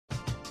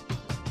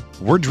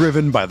We're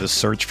driven by the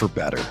search for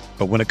better.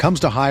 But when it comes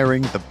to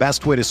hiring, the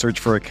best way to search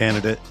for a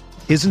candidate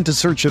isn't to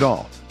search at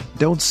all.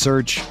 Don't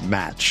search,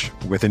 match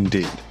with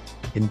Indeed.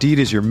 Indeed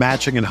is your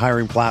matching and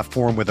hiring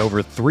platform with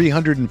over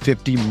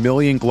 350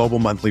 million global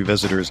monthly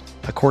visitors,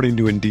 according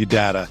to Indeed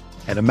data,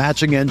 and a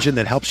matching engine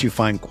that helps you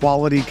find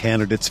quality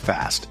candidates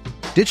fast.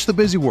 Ditch the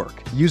busy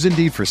work. Use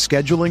Indeed for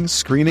scheduling,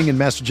 screening, and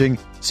messaging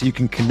so you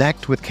can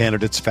connect with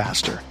candidates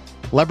faster.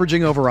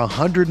 Leveraging over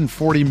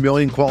 140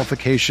 million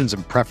qualifications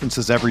and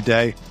preferences every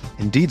day,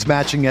 Indeed's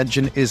matching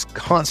engine is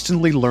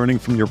constantly learning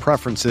from your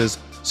preferences,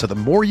 so the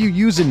more you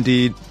use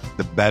Indeed,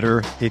 the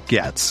better it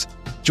gets.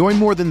 Join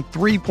more than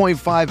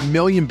 3.5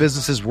 million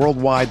businesses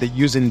worldwide that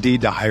use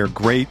Indeed to hire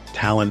great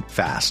talent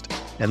fast.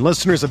 And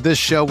listeners of this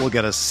show will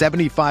get a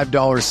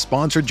 $75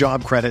 sponsored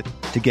job credit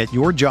to get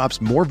your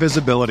jobs more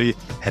visibility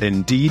at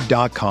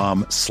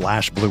Indeed.com/Blue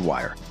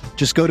Wire.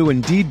 Just go to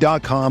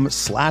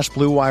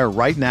Indeed.com/Blue Wire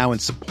right now and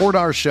support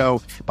our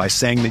show by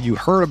saying that you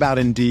heard about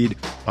Indeed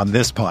on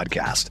this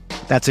podcast.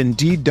 That's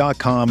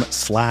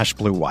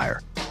Indeed.com/Blue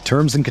Wire.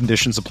 Terms and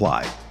conditions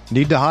apply.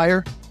 Need to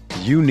hire?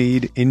 You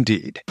need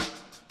Indeed.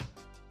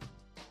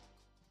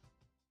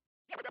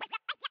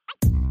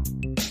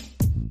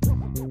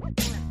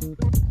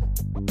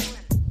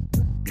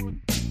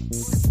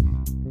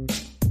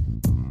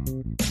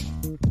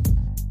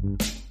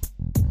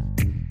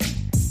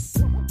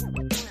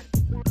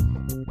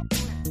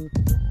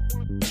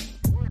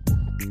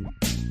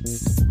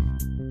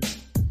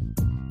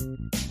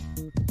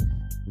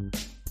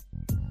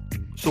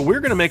 So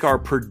we're going to make our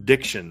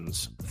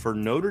predictions for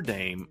Notre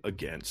Dame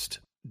against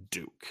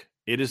Duke.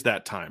 It is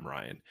that time,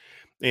 Ryan.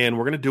 And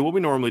we're going to do what we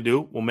normally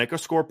do. We'll make a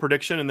score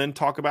prediction and then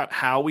talk about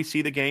how we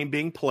see the game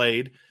being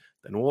played.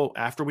 Then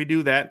after we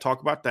do that, talk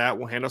about that.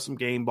 We'll hand out some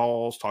game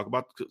balls, talk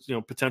about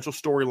potential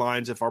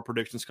storylines if our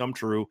predictions come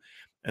true.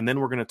 And then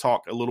we're going to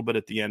talk a little bit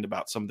at the end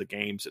about some of the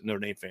games that Notre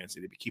Dame fans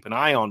need to keep an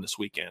eye on this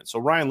weekend. So,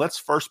 Ryan, let's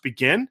first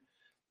begin.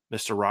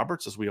 Mr.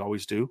 Roberts, as we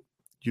always do,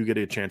 you get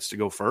a chance to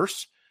go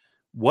first.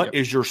 What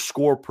is your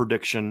score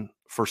prediction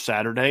for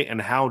Saturday,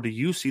 and how do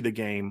you see the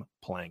game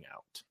playing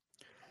out?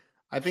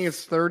 I think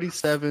it's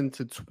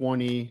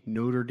 37-20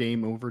 Notre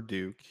Dame over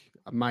Duke.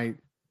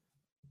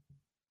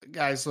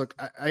 Guys, look,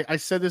 I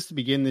said this to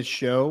begin this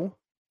show,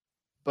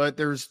 but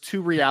there's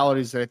two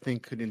realities that I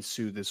think could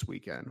ensue this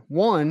weekend.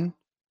 One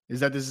is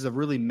that this is a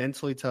really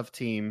mentally tough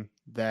team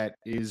that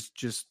is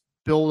just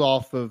built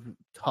off of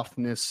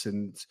toughness,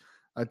 and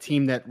a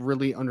team that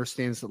really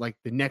understands that like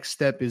the next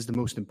step is the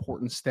most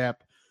important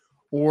step.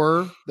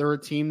 Or they're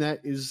a team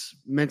that is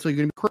mentally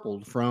going to be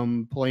crippled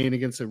from playing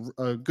against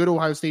a good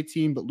Ohio State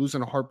team, but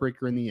losing a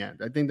heartbreaker in the end.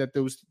 I think that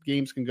those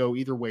games can go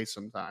either way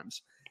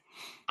sometimes.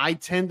 I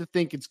tend to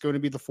think it's going to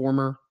be the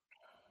former.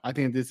 I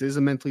think this is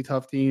a mentally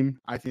tough team.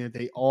 I think that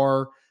they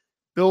are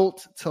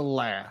built to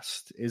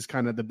last is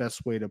kind of the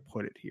best way to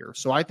put it here.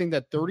 So I think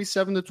that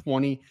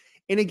 37-20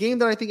 in a game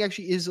that I think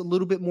actually is a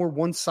little bit more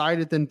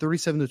one-sided than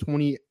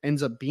 37-20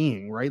 ends up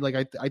being, right? Like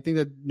I think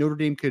that Notre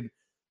Dame could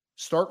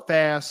start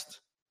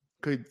fast,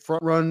 could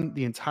front run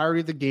the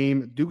entirety of the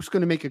game. Duke's going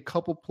to make a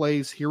couple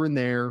plays here and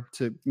there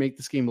to make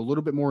this game a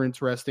little bit more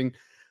interesting.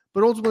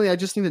 But ultimately, I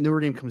just think that Notre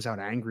Dame comes out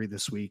angry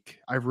this week.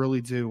 I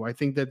really do. I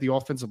think that the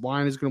offensive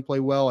line is going to play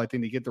well. I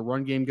think they get the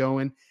run game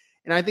going.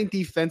 And I think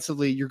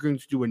defensively, you're going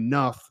to do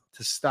enough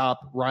to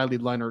stop Riley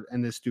Leonard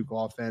and this Duke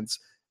offense.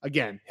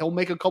 Again, he'll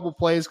make a couple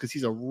plays because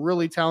he's a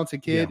really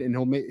talented kid, and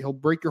he'll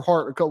break your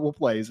heart a couple of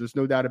plays. There's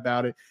no doubt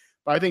about it.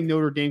 But I think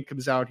Notre Dame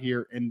comes out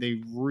here and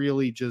they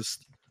really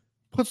just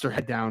puts their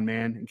head down,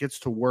 man, and gets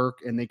to work,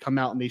 and they come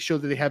out and they show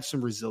that they have some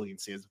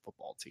resiliency as a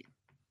football team.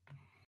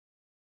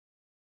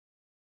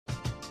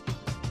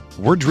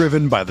 We're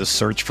driven by the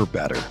search for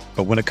better.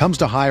 But when it comes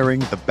to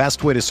hiring, the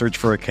best way to search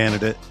for a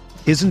candidate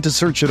isn't to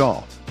search at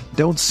all.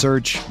 Don't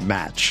search,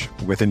 match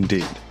with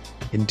Indeed.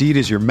 Indeed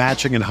is your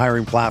matching and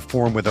hiring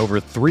platform with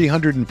over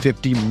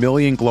 350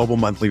 million global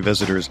monthly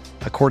visitors,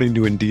 according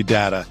to Indeed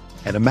data,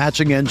 and a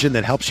matching engine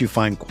that helps you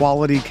find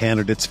quality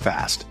candidates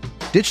fast.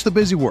 Ditch the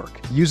busy work.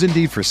 Use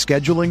Indeed for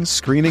scheduling,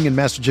 screening, and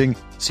messaging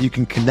so you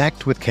can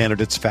connect with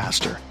candidates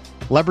faster.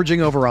 Leveraging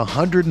over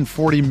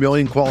 140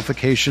 million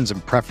qualifications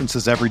and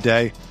preferences every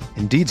day,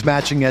 Indeed's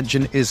matching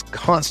engine is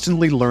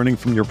constantly learning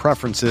from your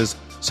preferences,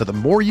 so the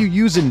more you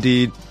use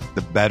Indeed,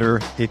 the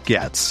better it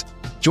gets.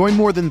 Join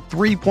more than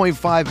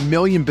 3.5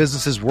 million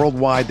businesses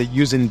worldwide that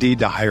use Indeed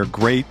to hire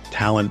great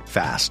talent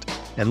fast.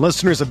 And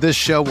listeners of this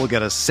show will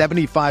get a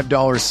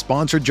 $75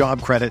 sponsored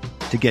job credit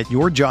to get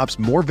your jobs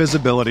more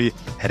visibility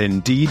at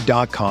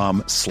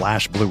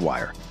Indeed.com/Blue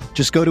Wire.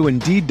 Just go to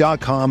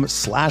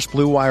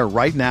Indeed.com/Blue Wire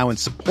right now and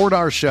support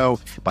our show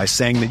by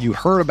saying that you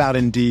heard about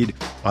Indeed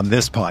on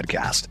this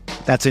podcast.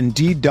 That's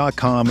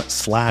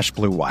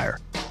Indeed.com/Blue Wire.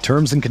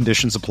 Terms and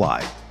conditions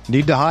apply.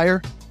 Need to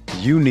hire?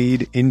 You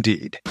need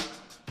Indeed.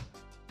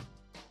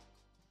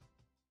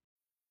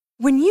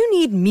 When you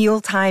need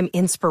mealtime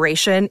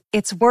inspiration,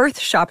 it's worth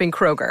shopping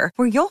Kroger,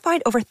 where you'll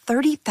find over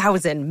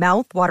 30,000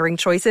 mouth-watering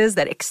choices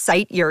that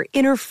excite your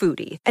inner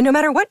foodie. And no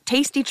matter what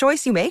tasty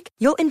choice you make,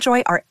 you'll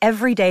enjoy our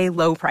everyday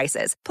low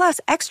prices, plus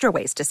extra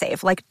ways to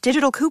save, like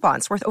digital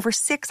coupons worth over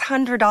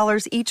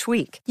 $600 each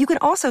week. You can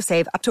also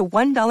save up to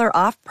 $1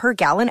 off per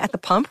gallon at the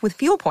pump with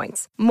fuel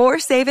points. More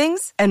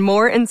savings and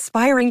more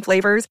inspiring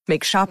flavors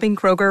make shopping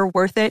Kroger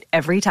worth it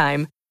every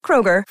time.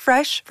 Kroger,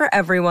 fresh for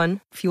everyone.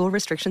 Fuel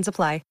restrictions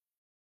apply.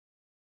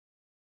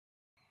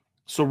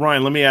 So,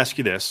 Ryan, let me ask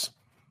you this.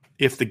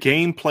 If the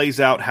game plays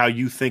out how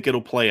you think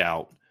it'll play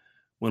out,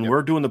 when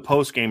we're doing the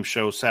post-game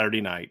show Saturday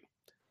night,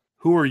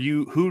 who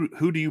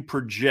do you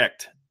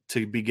project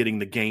to be getting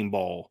the game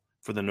ball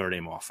for the Notre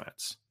Dame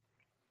offense?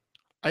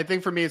 I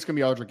think for me, it's going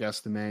to be Audric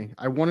Estime.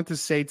 I wanted to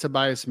say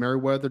Tobias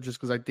Merriweather just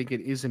because I think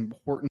it is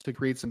important to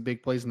create some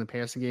big plays in the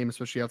passing game,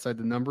 especially outside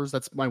the numbers.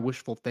 That's my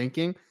wishful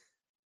thinking.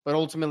 But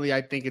ultimately,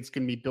 I think it's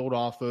going to be built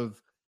off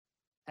of,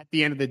 at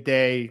the end of the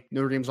day,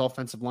 Notre Dame's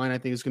offensive line, I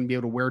think, is going to be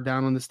able to wear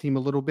down on this team a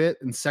little bit.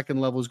 And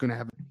second level is going to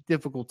have a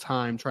difficult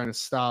time trying to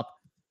stop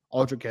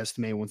Audric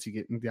Estime once you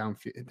get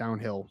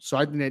downhill. So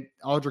I think that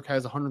Audric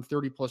has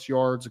 130-plus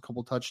yards, a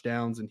couple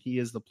touchdowns, and he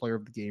is the player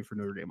of the game for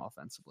Notre Dame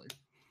offensively.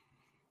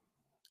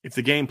 If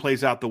the game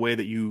plays out the way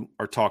that you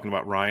are talking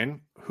about,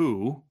 Ryan,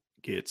 who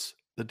gets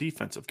the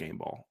defensive game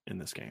ball in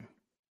this game?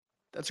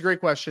 That's a great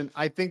question.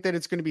 I think that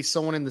it's going to be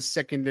someone in the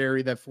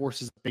secondary that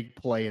forces a big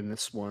play in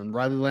this one.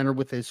 Riley Leonard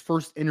with his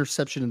first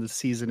interception of the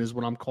season is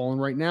what I'm calling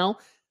right now.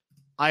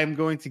 I am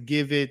going to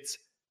give it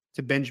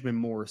to Benjamin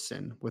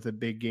Morrison with a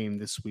big game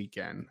this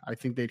weekend. I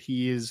think that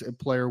he is a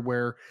player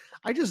where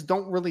I just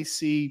don't really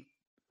see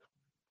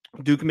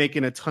Duke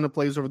making a ton of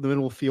plays over the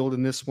middle of the field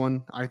in this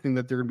one. I think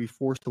that they're going to be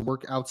forced to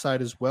work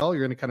outside as well.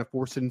 You're going to kind of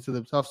force it into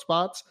the tough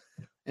spots.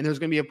 And there's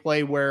going to be a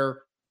play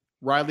where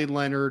Riley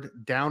Leonard,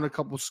 down a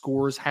couple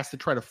scores, has to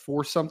try to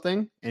force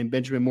something, and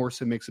Benjamin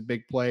Morrison makes a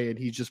big play, and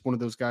he's just one of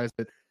those guys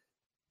that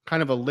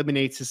kind of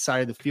eliminates his side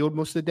of the field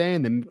most of the day,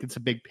 and then gets a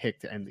big pick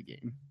to end the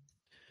game.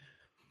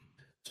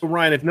 So,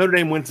 Ryan, if Notre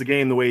Dame wins the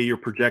game the way you're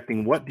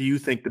projecting, what do you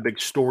think the big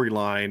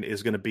storyline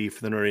is going to be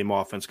for the Notre Dame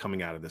offense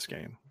coming out of this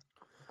game?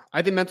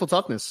 I think mental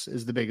toughness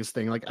is the biggest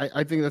thing. Like,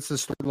 I think that's the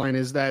storyline,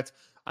 is that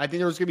I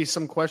think there's going to be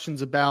some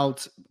questions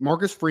about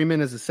Marcus Freeman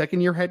as a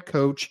second-year head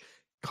coach,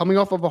 coming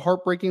off of a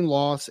heartbreaking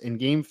loss in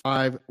Game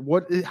 5.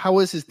 How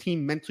is his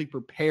team mentally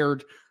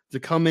prepared to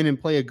come in and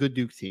play a good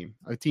Duke team,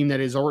 a team that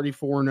is already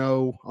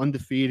 4-0,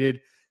 undefeated,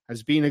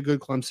 has been a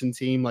good Clemson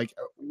team? Like,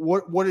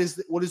 what is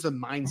the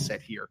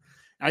mindset here?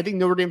 I think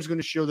Notre Dame is going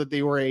to show that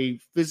they were a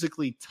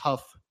physically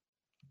tough,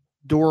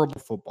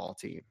 durable football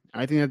team.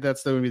 I think that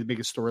that's going to be the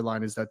biggest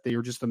storyline, is that they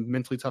are just a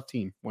mentally tough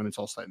team when it's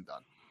all said and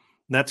done.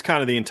 That's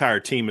kind of the entire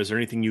team. Is there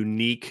anything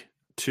unique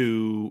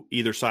to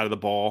either side of the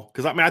ball?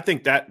 Because I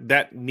think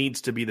that needs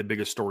to be the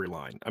biggest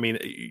storyline. I mean,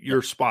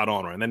 you're spot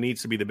on, Ryan. That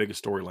needs to be the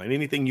biggest storyline.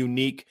 Anything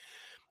unique,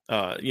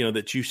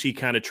 that you see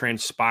kind of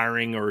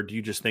transpiring, or do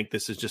you just think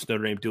this is just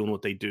Notre Dame doing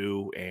what they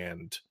do?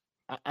 And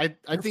I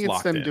think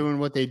it's them doing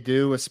what they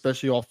do,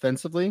 especially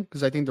offensively,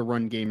 because I think the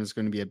run game is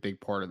going to be a big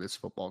part of this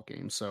football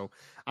game. So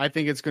I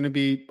think it's going to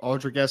be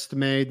Audric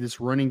Estime, this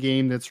running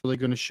game that's really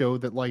going to show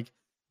that, like,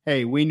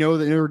 hey, we know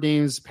that Notre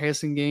Dame's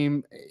passing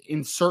game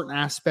in certain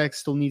aspects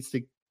still needs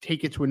to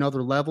take it to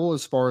another level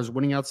as far as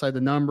winning outside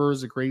the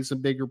numbers and creating some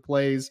bigger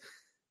plays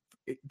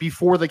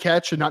before the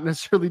catch and not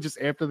necessarily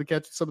just after the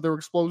catch, some of their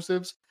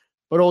explosives.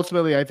 But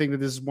ultimately, I think that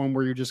this is one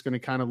where you're just going to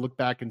kind of look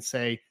back and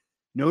say,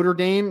 Notre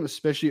Dame,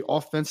 especially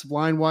offensive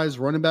line-wise,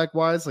 running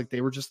back-wise, like,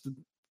 they were just a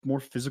more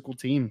physical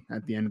team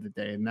at the end of the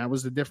day, and that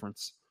was the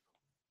difference.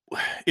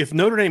 If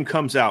Notre Dame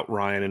comes out,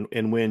 Ryan,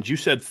 and wins, you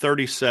said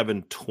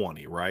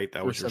 37-20, right?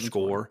 That was your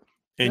score.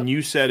 And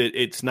you said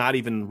it's not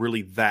even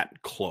really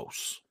that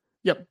close.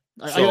 Yep.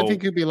 So, I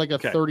think it could be like a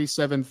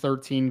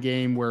 37-13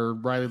 game where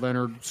Riley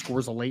Leonard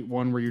scores a late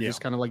one where you're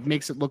just kind of like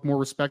makes it look more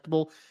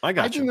respectable. I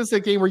think this is a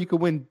game where you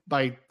could win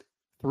by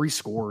 3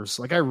 scores.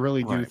 Like, I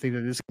really do think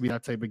that this could be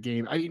that type of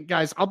game. I mean,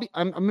 guys,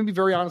 I'm going to be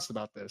very honest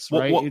about this,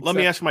 right? Well, let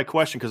me ask my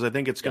question, because I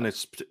think it's going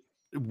to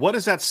what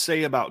does that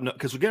say about,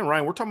 because again,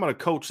 Ryan, we're talking about a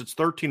coach that's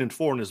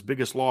 13-4 and his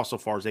biggest loss so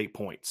far is 8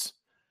 points.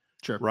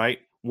 Sure. Right?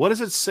 What does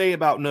it say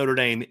about Notre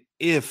Dame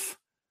if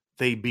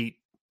they beat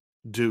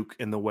Duke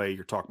in the way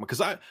you're talking about?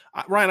 Because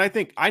Ryan, I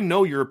think I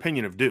know your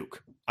opinion of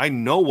Duke. I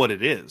know what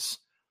it is.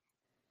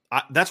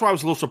 That's why I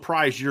was a little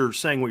surprised you're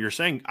saying what you're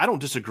saying. I don't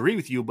disagree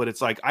with you, but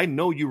it's like, I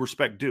know you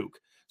respect Duke.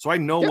 So I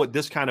know what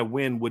this kind of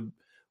win would,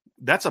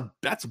 that's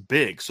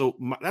big. So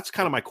that's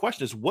kind of my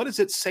question is, what does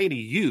it say to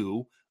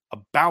you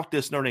about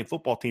this Notre Dame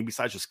football team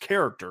besides just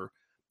character,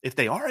 if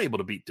they are able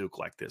to beat Duke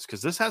like this?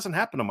 Because this hasn't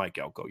happened to Mike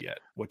Elko yet,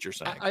 what you're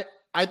saying.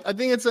 I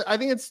think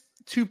it's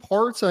 2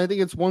 parts. I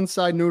think it's one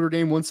side Notre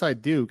Dame, one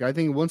side Duke. I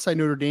think one side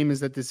Notre Dame is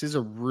that this is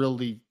a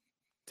really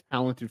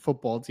talented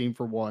football team,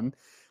 for one.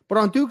 But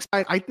on Duke's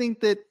side, I think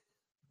that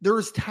there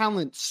is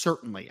talent,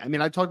 certainly. I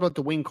mean, I talked about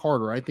Dwayne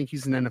Carter. I think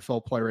he's an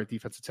NFL player at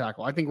defensive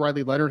tackle. I think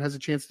Riley Leonard has a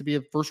chance to be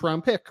a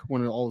first-round pick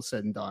when it all is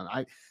said and done.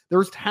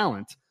 There's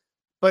talent.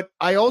 But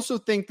I also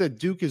think that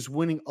Duke is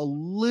winning a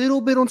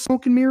little bit on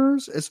smoke and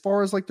mirrors as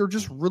far as like they're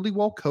just really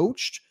well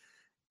coached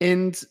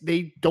and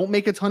they don't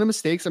make a ton of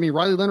mistakes. I mean,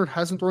 Riley Leonard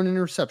hasn't thrown an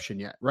interception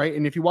yet, right?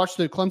 And if you watch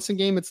the Clemson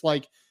game, it's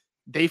like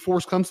they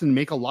forced Clemson to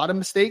make a lot of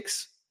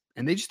mistakes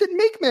and they just didn't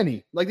make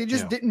many. Like they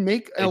just didn't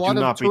make a lot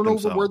of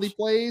turnover-worthy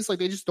plays. Like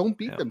they just don't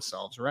beat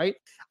themselves, right?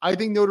 I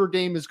think Notre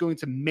Dame is going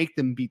to make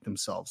them beat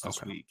themselves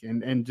this week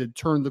and to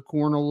turn the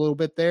corner a little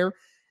bit there.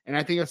 And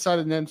I think outside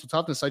of the mental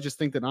toughness, I just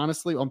think that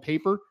honestly, on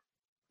paper,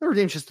 Notre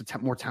Dame's just a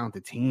more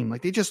talented team.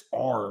 Like they just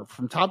are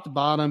from top to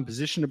bottom,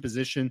 position to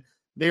position.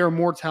 They are a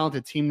more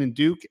talented team than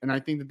Duke. And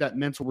I think that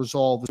mental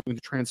resolve is going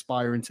to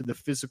transpire into the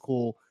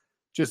physical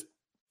just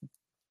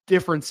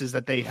differences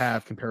that they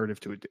have comparative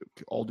to a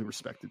Duke. All due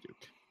respect to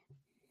Duke.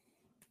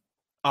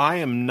 I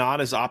am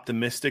not as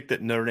optimistic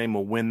that Notre Dame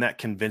will win that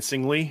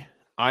convincingly.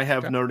 I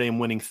have Notre Dame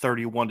winning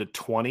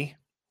 31-20.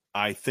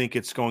 I think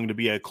it's going to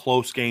be a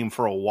close game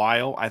for a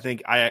while. I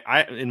think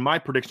I in my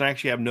prediction, I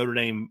actually have Notre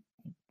Dame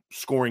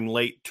scoring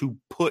late to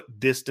put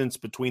distance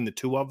between the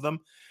two of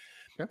them.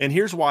 Okay. And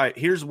here's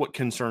what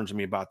concerns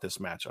me about this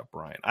matchup,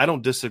 Brian. I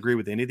don't disagree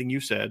with anything you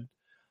said.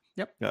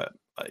 Yep.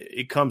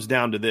 It comes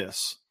down to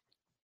this.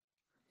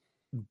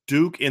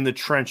 Duke in the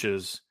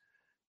trenches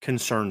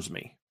concerns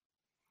me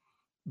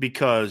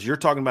because you're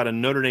talking about a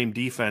Notre Dame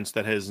defense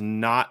that has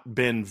not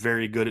been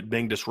very good at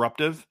being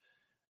disruptive.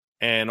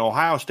 And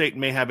Ohio State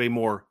may have a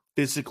more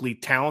physically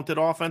talented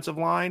offensive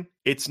line.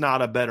 It's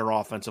not a better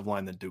offensive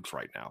line than Duke's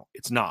right now.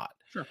 It's not.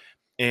 Sure.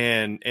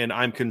 And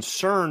I'm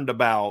concerned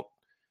about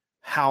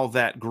how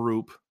that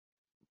group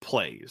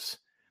plays.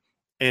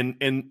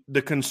 And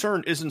the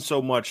concern isn't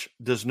so much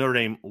does Notre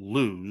Dame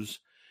lose,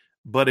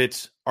 but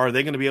it's are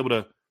they going to be able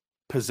to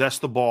possess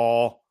the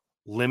ball,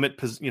 limit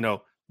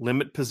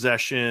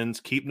possessions,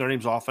 keep Notre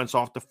Dame's offense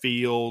off the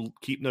field,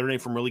 keep Notre Dame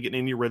from really getting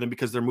any rhythm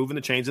because they're moving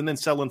the chains and then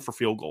selling for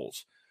field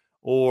goals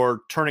or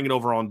turning it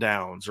over on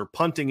downs or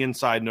punting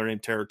inside Notre Dame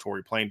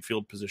territory, playing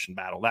field position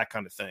battle, that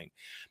kind of thing.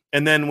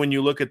 And then when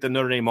you look at the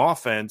Notre Dame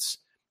offense,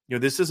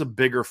 this is a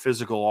bigger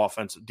physical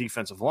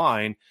defensive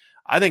line.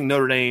 I think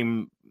Notre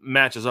Dame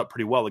matches up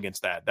pretty well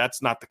against that.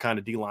 That's not the kind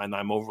of D-line that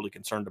I'm overly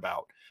concerned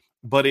about.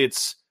 But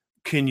it's,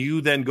 can you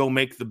then go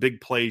make the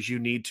big plays you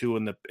need to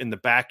in the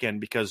back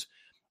end? Because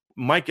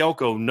Mike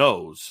Elko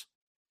knows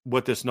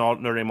what this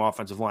Notre Dame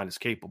offensive line is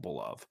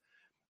capable of.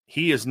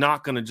 He is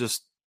not going to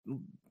just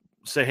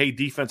say, hey,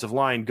 defensive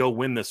line, go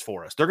win this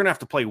for us. They're going to have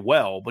to play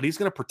well, but he's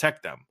going to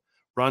protect them.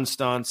 Run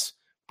stunts,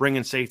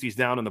 bringing safeties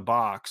down in the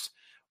box.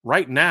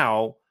 Right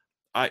now,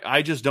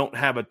 I just don't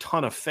have a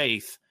ton of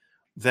faith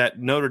that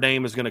Notre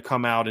Dame is going to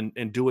come out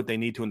and do what they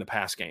need to in the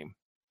pass game.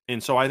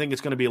 And so I think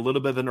it's going to be a little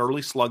bit of an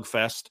early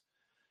slugfest,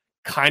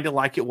 kind of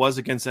like it was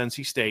against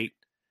NC State.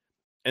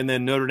 And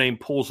then Notre Dame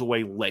pulls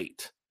away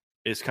late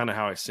is kind of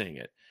how I'm seeing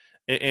it.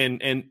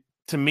 And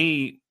to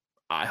me,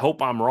 I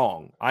hope I'm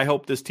wrong. I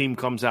hope this team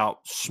comes out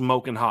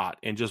smoking hot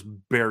and just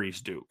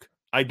buries Duke.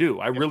 I do.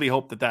 I really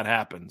hope that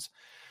happens.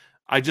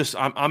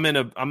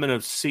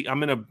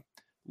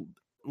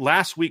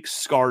 Last week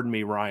scarred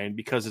me, Ryan,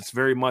 because it's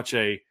very much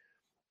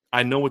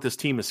I know what this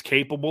team is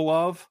capable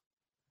of,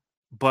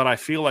 but I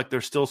feel like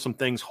there's still some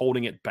things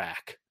holding it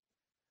back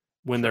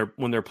when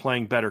they're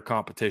playing better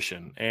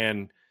competition.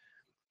 And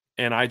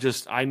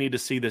I need to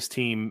see this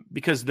team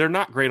because they're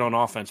not great on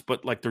offense,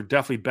 but like they're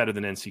definitely better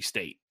than NC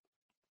State.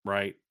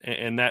 Right.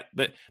 And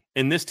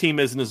this team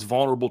isn't as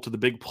vulnerable to the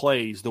big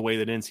plays the way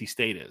that NC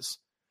State is.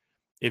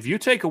 If you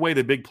take away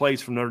the big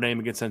plays from Notre Dame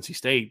against NC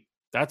State,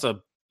 that's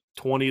a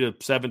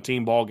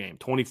 20-17 ball game,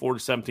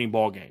 24-17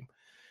 ball game.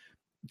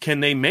 Can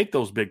they make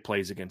those big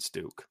plays against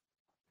Duke?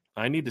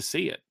 I need to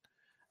see it.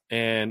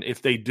 And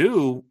if they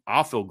do,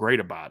 I'll feel great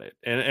about it.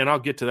 And I'll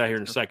get to that here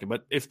in a second.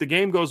 But if the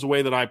game goes the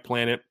way that I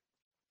plan it,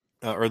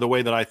 or the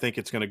way that I think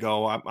it's going to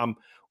go, I'm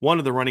one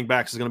of the running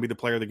backs is going to be the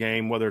player of the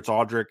game, whether it's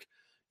Audric,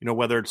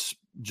 whether it's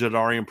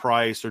Jadarian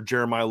Price or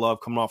Jeremiah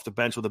Love coming off the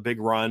bench with a big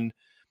run,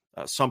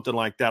 something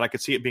like that. I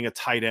could see it being a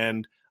tight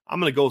end. I'm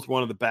going to go with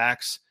one of the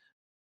backs.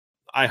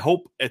 I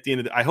hope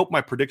I hope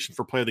my prediction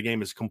for player of the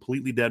game is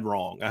completely dead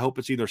wrong. I hope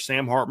it's either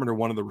Sam Hartman or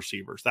one of the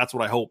receivers. That's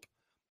what I hope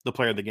the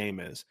player of the game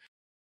is.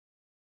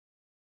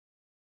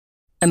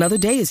 Another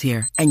day is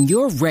here, and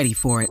you're ready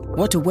for it.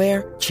 What to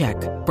wear? Check.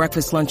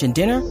 Breakfast, lunch, and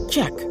dinner?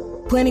 Check.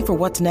 Planning for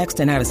what's next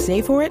and how to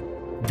save for it?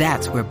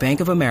 That's where Bank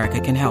of America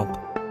can help.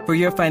 For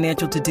your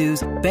financial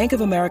to-dos, Bank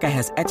of America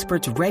has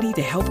experts ready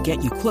to help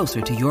get you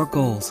closer to your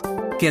goals.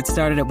 Get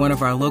started at one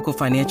of our local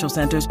financial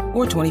centers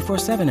or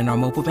 24/7 in our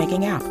mobile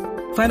banking app.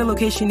 Find a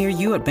location near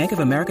you at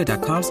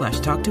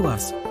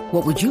bankofamerica.com/talktous.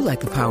 What would you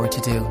like the power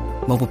to do?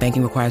 Mobile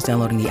banking requires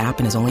downloading the app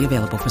and is only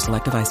available for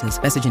select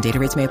devices. Message and data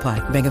rates may apply.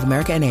 Bank of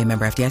America NA,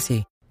 member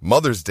FDIC.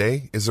 Mother's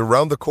Day is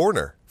around the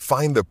corner.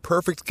 Find the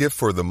perfect gift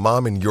for the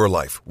mom in your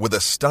life with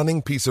a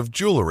stunning piece of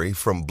jewelry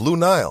from Blue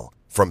Nile.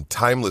 From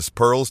timeless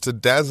pearls to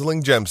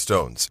dazzling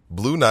gemstones,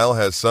 Blue Nile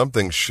has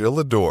something she'll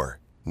adore.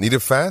 Need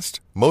it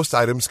fast? Most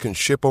items can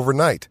ship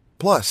overnight.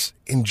 Plus,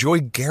 enjoy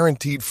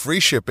guaranteed free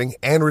shipping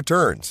and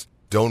returns.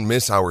 Don't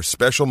miss our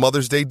special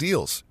Mother's Day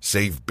deals.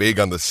 Save big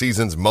on the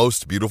season's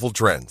most beautiful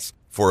trends.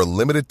 For a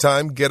limited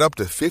time, get up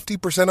to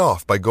 50%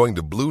 off by going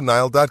to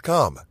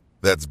BlueNile.com.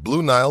 That's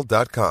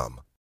BlueNile.com.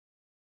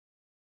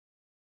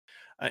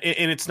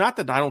 And it's not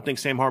that I don't think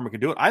Sam Hartman can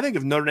do it. I think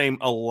if Notre Dame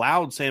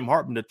allowed Sam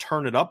Hartman to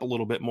turn it up a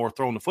little bit more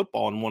throwing the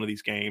football in one of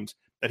these games,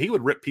 that he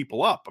would rip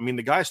people up. I mean,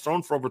 the guy's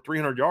thrown for over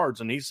 300 yards,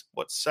 and he's,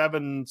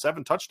 seven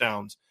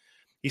touchdowns.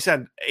 He's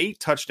had 8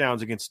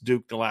 touchdowns against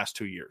Duke the last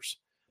 2 years.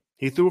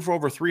 He threw for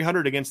over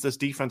 300 against this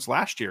defense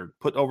last year,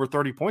 put over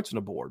 30 points on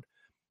the board.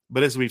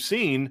 But as we've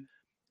seen,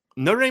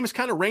 Notre Dame has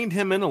kind of reined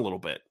him in a little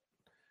bit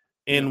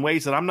in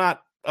ways that I'm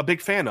not a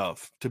big fan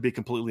of, to be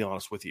completely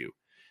honest with you.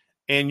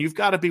 And you've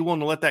got to be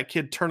willing to let that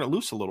kid turn it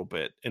loose a little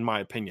bit, in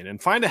my opinion,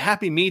 and find a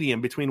happy medium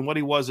between what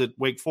he was at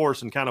Wake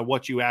Forest and kind of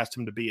what you asked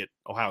him to be at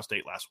Ohio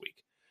State last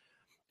week.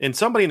 And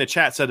somebody in the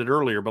chat said it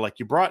earlier, but like,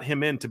 you brought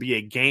him in to be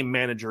a game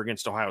manager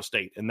against Ohio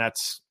State, and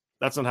that's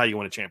not how you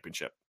win a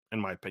championship, in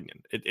my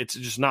opinion. It's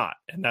just not,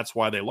 and that's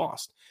why they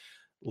lost.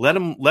 Let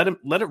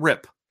it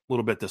rip a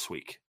little bit this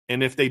week,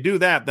 and if they do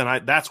that,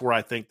 then that's where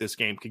I think this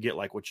game could get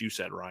like what you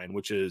said, Ryan,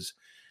 which is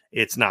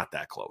it's not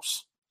that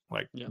close.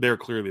 Like, they're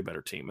clearly a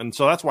better team, and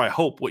so that's why I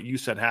hope what you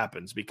said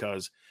happens,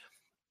 because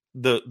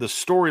the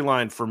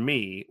storyline for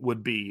me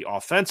would be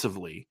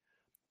offensively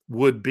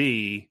would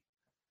be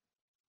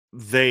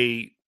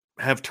they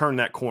have turned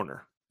that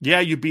corner.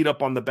 Yeah, you beat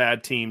up on the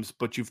bad teams,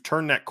 but you've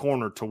turned that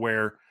corner to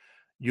where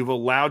you've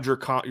allowed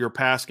your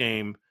pass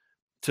game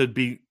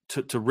to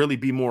really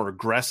be more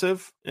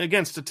aggressive. And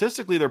again,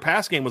 statistically, their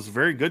pass game was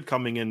very good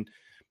coming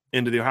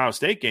into the Ohio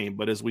State game.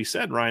 But as we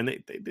said, Ryan,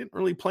 they didn't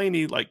really play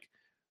any like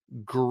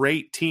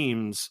great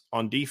teams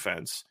on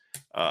defense,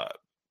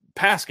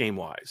 pass game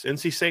wise.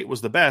 NC State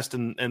was the best,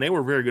 and they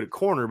were very good at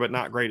corner, but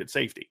not great at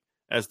safety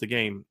as the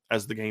game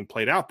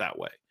played out that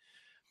way.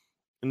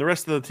 And the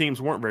rest of the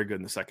teams weren't very good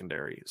in the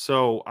secondary.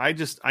 So I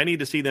need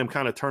to see them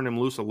kind of turn him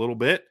loose a little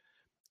bit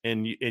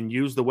and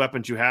use the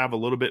weapons you have a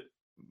little bit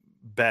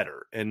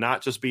better, and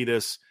not just be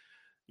this,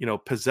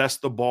 possess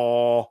the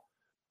ball,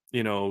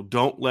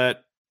 don't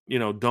let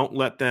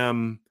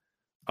them,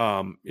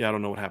 I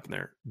don't know what happened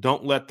there.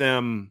 Don't let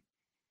them,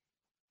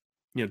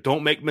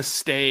 don't make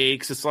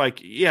mistakes. It's like,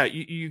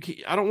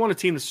 I don't want a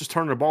team that's just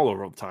turning the ball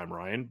over all the time,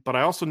 Ryan, but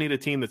I also need a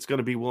team that's going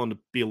to be willing to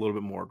be a little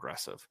bit more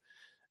aggressive.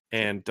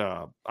 And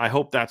I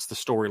hope that's the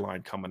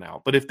storyline coming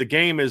out. But if the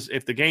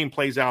game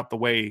plays out the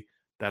way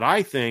that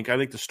I think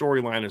the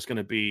storyline is going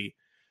to be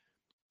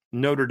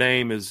Notre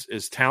Dame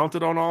is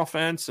talented on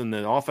offense, and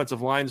the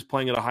offensive line is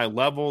playing at a high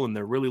level, and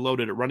they're really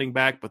loaded at running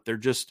back, but they're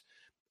just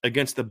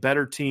against the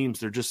better teams.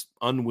 They're just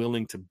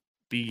unwilling to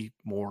be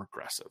more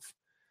aggressive.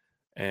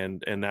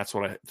 And that's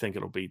what I think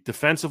it'll be.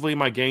 Defensively,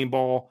 my game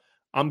ball,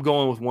 I'm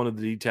going with one of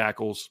the D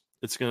tackles.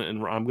 I'm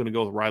going to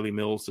go with Riley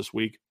Mills this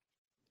week.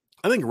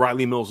 I think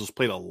Riley Mills has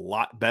played a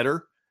lot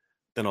better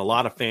than a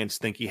lot of fans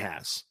think he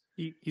has.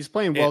 He's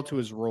playing well to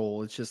his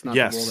role. It's just not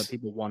the role that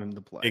people want him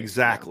to play.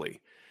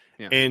 Exactly.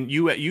 Yeah. And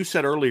you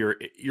said earlier,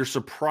 you're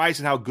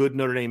surprised at how good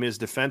Notre Dame is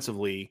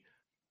defensively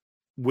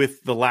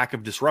with the lack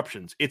of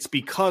disruptions. It's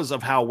because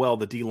of how well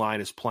the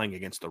D-line is playing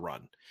against the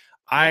run.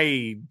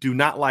 I do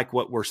not like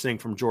what we're seeing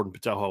from Jordan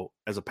Patojo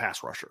as a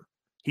pass rusher.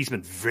 He's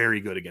been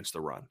very good against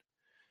the run.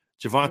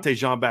 Javonte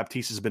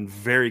Jean-Baptiste has been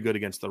very good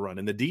against the run.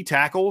 And the D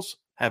tackles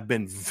have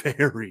been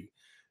very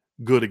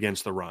good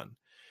against the run.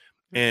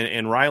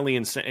 And Riley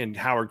and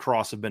Howard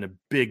Cross have been a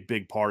big,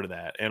 big part of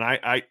that. And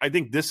I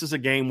think this is a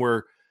game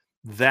where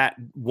that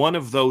one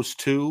of those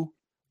two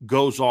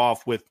goes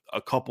off with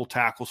a couple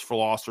tackles for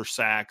loss or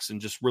sacks and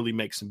just really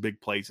makes some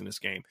big plays in this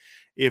game.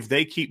 If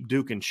they keep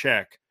Duke in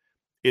check,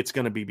 it's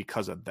going to be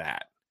because of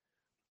that,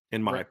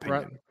 in my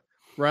opinion.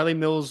 Riley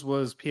Mills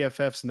was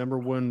PFF's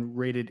 #1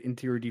 rated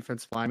interior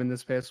defensive lineman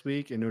this past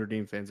week, and Notre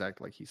Dame fans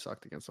act like he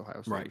sucked against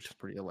Ohio State, which is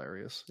pretty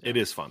hilarious. Yeah. It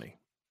is funny.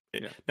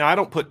 Now, I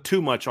don't put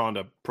too much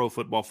onto Pro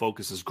Football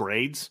Focus's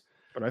grades,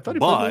 but I thought he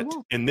played really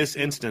well. In this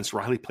instance,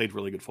 Riley played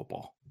really good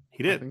football.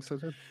 He did. I think so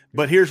too.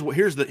 But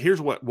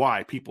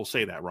why people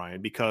say that,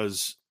 Ryan,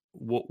 because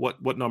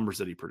what numbers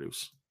did he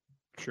produce?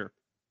 Sure.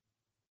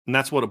 And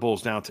that's what it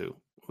boils down to.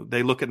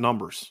 They look at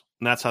numbers,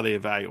 and that's how they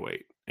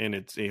evaluate. And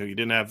it's, you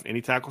didn't have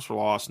any tackles for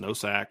loss, no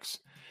sacks.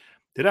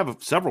 Did have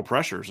several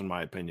pressures, in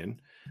my opinion.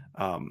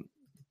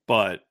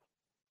 But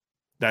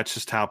that's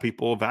just how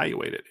people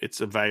evaluate it. It's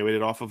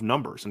evaluated off of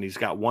numbers, and he's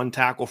got 1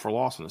 tackle for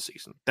loss in the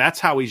season. That's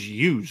how he's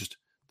used.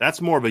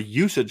 That's more of a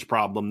usage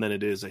problem than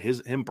it is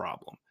him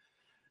problem.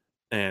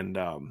 And,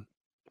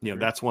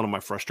 that's one of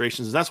my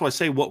frustrations. And that's why I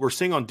say what we're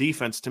seeing on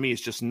defense to me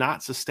is just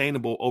not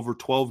sustainable over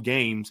 12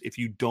 games if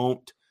you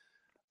don't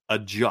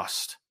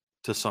adjust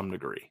to some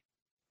degree.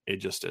 It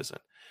just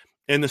isn't.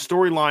 And the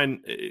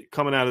storyline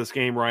coming out of this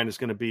game, Ryan, is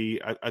going to be,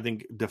 I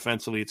think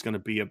defensively, it's going to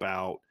be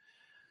about,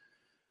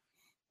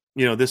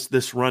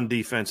 this run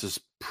defense is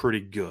pretty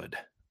good.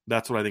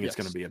 That's what I think it's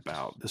going to be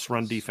about. This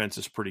run defense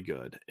is pretty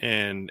good.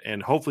 And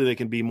hopefully they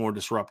can be more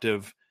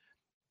disruptive.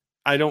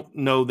 I don't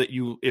know that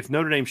if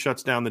Notre Dame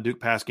shuts down the Duke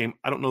pass game,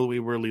 I don't know that we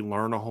really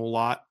learn a whole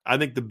lot. I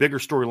think the bigger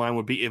storyline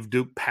would be if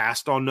Duke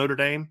passed on Notre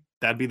Dame.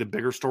 That'd be the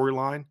bigger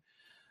storyline.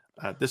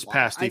 This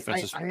pass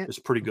defense is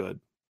pretty good.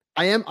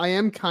 I'm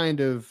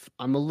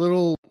a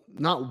little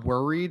not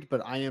worried,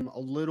 but I am a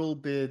little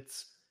bit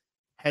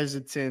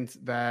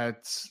hesitant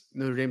that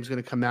Notre Dame is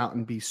going to come out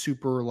and be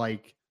super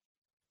like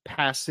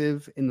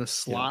passive in the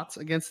slots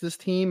against this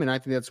team, and I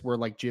think that's where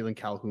like Jalen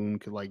Calhoun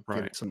could like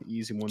get some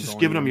easy ones. Just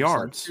giving them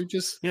yards.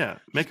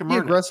 Make them be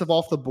aggressive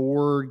off the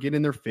board, get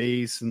in their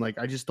face, and like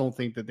I just don't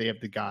think that they have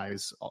the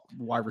guys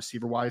wide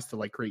receiver wise to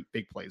like create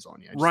big plays on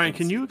you. Ryan,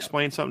 can you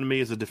explain something to me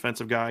as a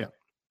defensive guy?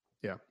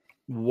 Yeah.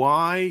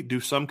 Why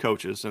do some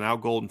coaches, and Al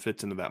Golden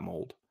fits into that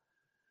mold,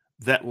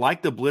 that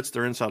like to blitz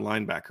their inside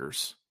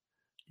linebackers,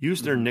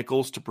 use their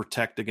nickels to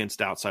protect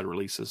against outside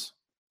releases?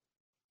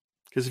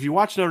 Because if you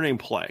watch Notre Dame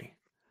play,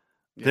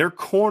 their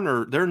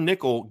corner, their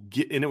nickel,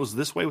 and it was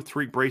this way with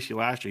Tariq Bracy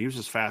last year. He was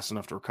just fast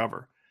enough to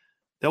recover.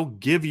 They'll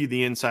give you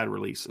the inside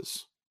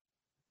releases,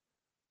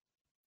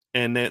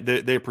 and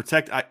they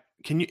protect. I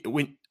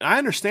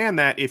understand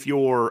that if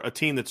you're a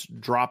team that's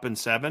dropping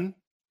 7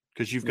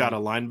 because you've got a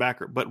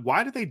linebacker, but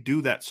why do they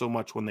do that so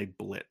much when they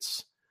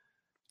blitz?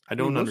 I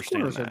don't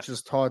understand that. Are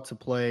just taught to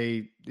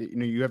play.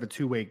 You have a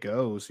two-way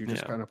go, so you're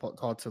just kind of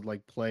taught to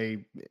like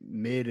play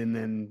mid and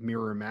then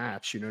mirror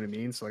match. You know what I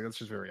mean? So like that's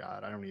just very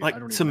odd. I don't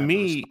even to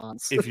me,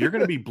 if you're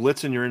going to be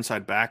blitzing your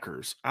inside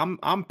backers,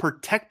 I'm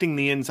protecting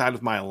the inside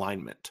of my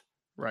alignment.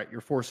 Right, you're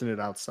forcing it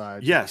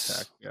outside.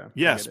 Yes,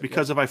 yes,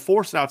 because if I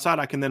force it outside,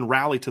 I can then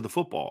rally to the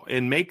football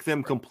and make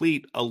them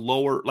complete a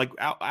lower. Like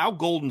Al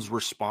Golden's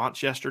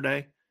response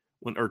yesterday,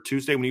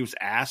 Tuesday when he was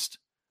asked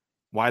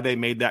why they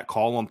made that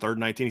call on 3rd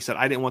and 19. He said,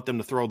 I didn't want them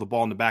to throw the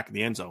ball in the back of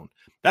the end zone.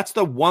 That's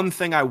the one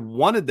thing I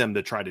wanted them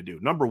to try to do.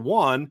 Number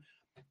one,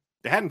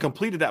 they hadn't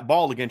completed that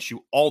ball against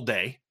you all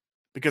day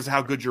because of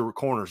how good your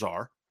corners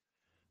are.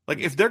 Like,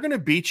 if they're going to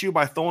beat you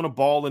by throwing a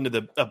ball into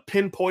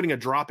pinpointing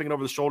and dropping it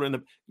over the shoulder,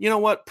 you know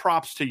what?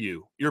 Props to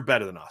you. You're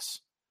better than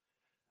us.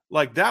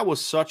 Like, that was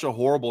such a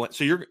horrible.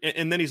 So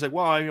and then he's like,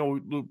 well,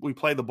 we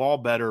play the ball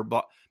better,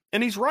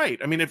 and he's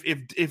right. I mean,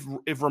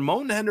 if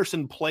Ramon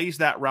Henderson plays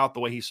that route the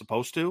way he's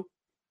supposed to,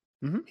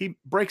 he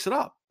breaks it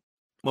up,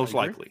 most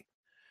likely.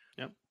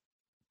 Yep.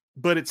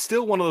 But it's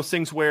still one of those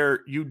things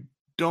where you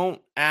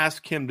don't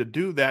ask him to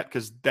do that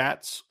because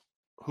that's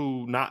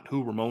not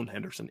who Ramon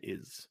Henderson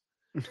is.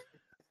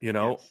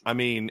 Yes. I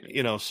mean,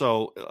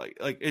 so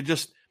like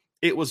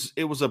it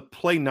was a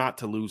play not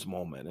to lose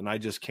moment, and I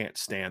just can't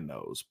stand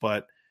those.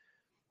 But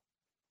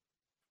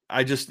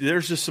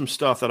there's just some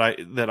stuff that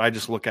I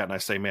just look at and I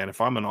say, man,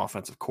 if I'm an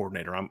offensive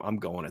coordinator, I'm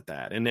going at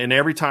that. And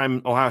every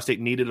time Ohio State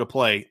needed a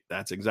play,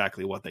 that's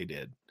exactly what they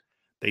did.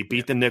 They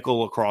beat the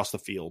nickel across the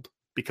field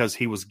because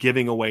he was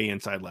giving away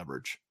inside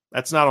leverage.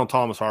 That's not on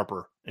Thomas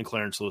Harper and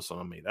Clarence Lewis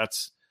on me.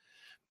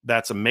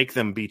 That's a make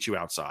them beat you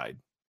outside.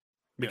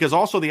 Because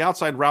also the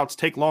outside routes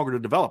take longer to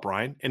develop,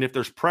 Ryan. And if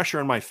there's pressure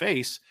in my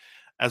face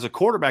as a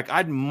quarterback,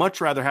 I'd much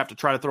rather have to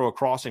try to throw a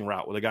crossing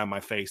route with a guy in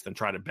my face than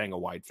try to bang a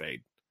wide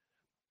fade.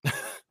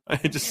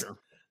 This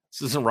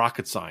isn't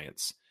rocket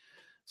science.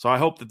 So I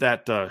hope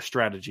that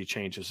strategy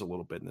changes a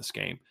little bit in this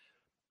game,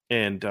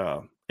 and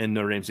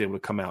Notre Dame's able to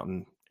come out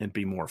and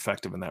be more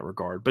effective in that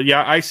regard. But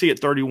yeah, I see it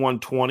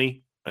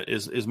 31-20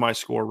 is my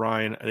score,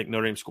 Ryan. I think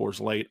Notre Dame scores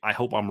late. I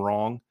hope I'm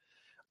wrong.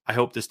 I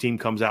hope this team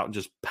comes out and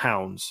just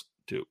pounds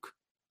Duke.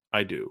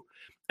 I do.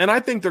 And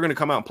I think they're going to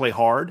come out and play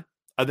hard.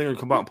 I think they're going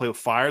to come out and play with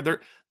fire.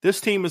 This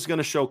team is going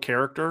to show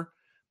character.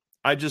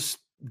 I just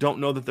don't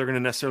know that they're going to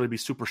necessarily be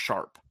super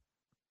sharp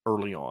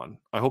early on.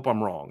 I hope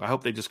I'm wrong. I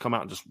hope they just come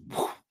out and just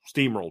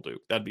steamroll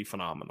Duke. That'd be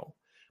phenomenal.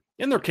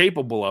 And they're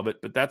capable of it,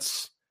 but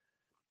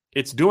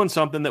it's doing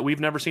something that we've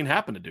never seen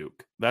happen to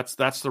Duke. That's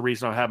the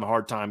reason I'm having a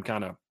hard time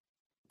kind of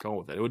going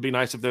with it. It would be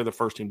nice if they're the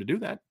first team to do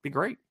that. Be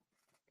great.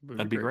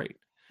 That'd be great.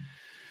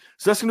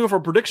 So that's going to do it for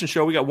our prediction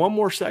show. We got one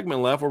more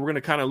segment left where we're going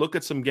to kind of look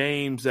at some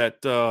games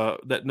that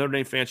Notre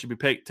Dame fans should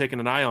be taking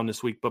an eye on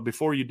this week. But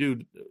before you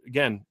do,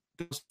 again,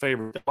 do us a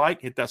favor,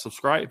 hit that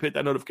subscribe, hit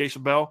that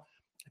notification bell.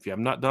 If you have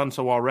not done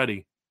so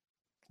already,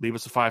 leave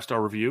us a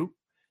 5-star review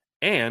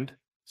and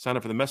sign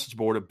up for the message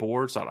board at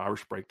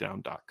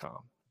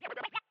boards.irishbreakdown.com.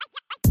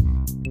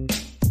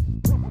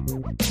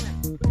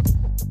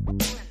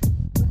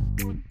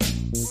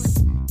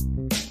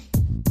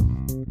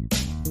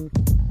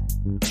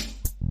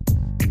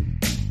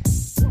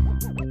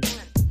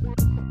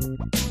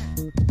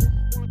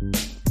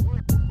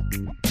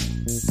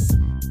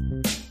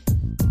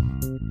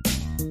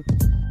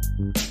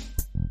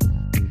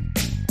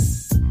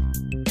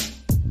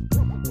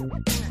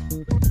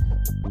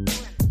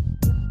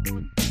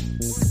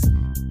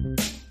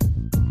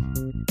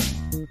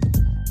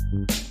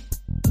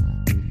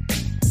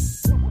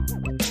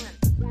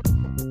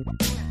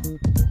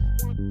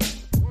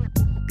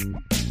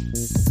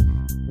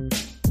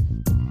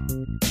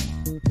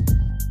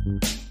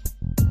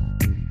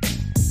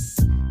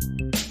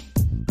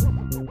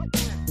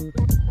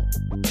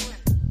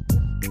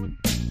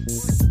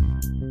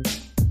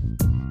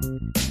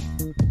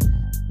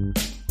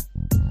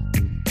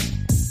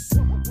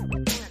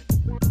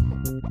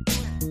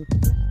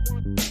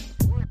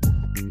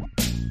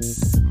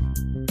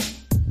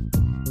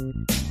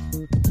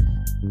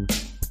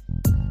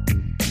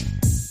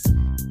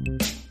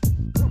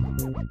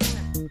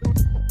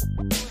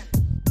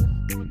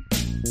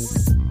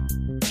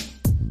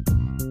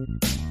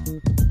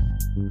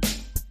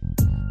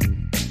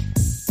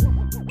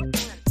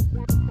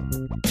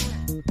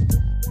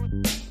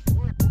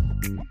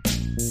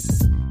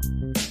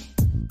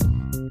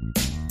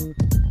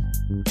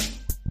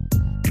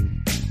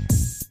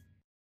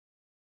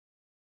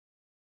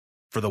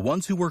 For the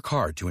ones who work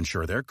hard to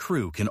ensure their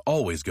crew can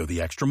always go the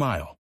extra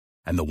mile,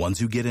 and the ones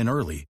who get in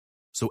early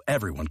so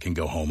everyone can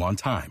go home on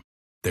time,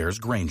 there's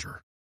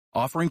Grainger,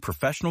 offering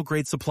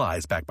professional-grade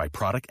supplies backed by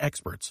product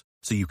experts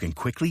so you can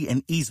quickly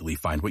and easily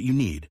find what you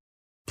need.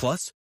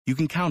 Plus, you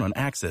can count on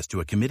access to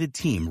a committed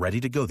team ready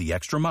to go the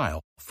extra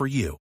mile for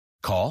you.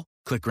 Call,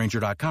 click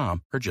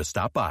Grainger.com, or just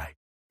stop by.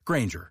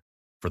 Grainger,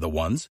 for the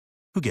ones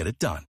who get it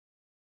done.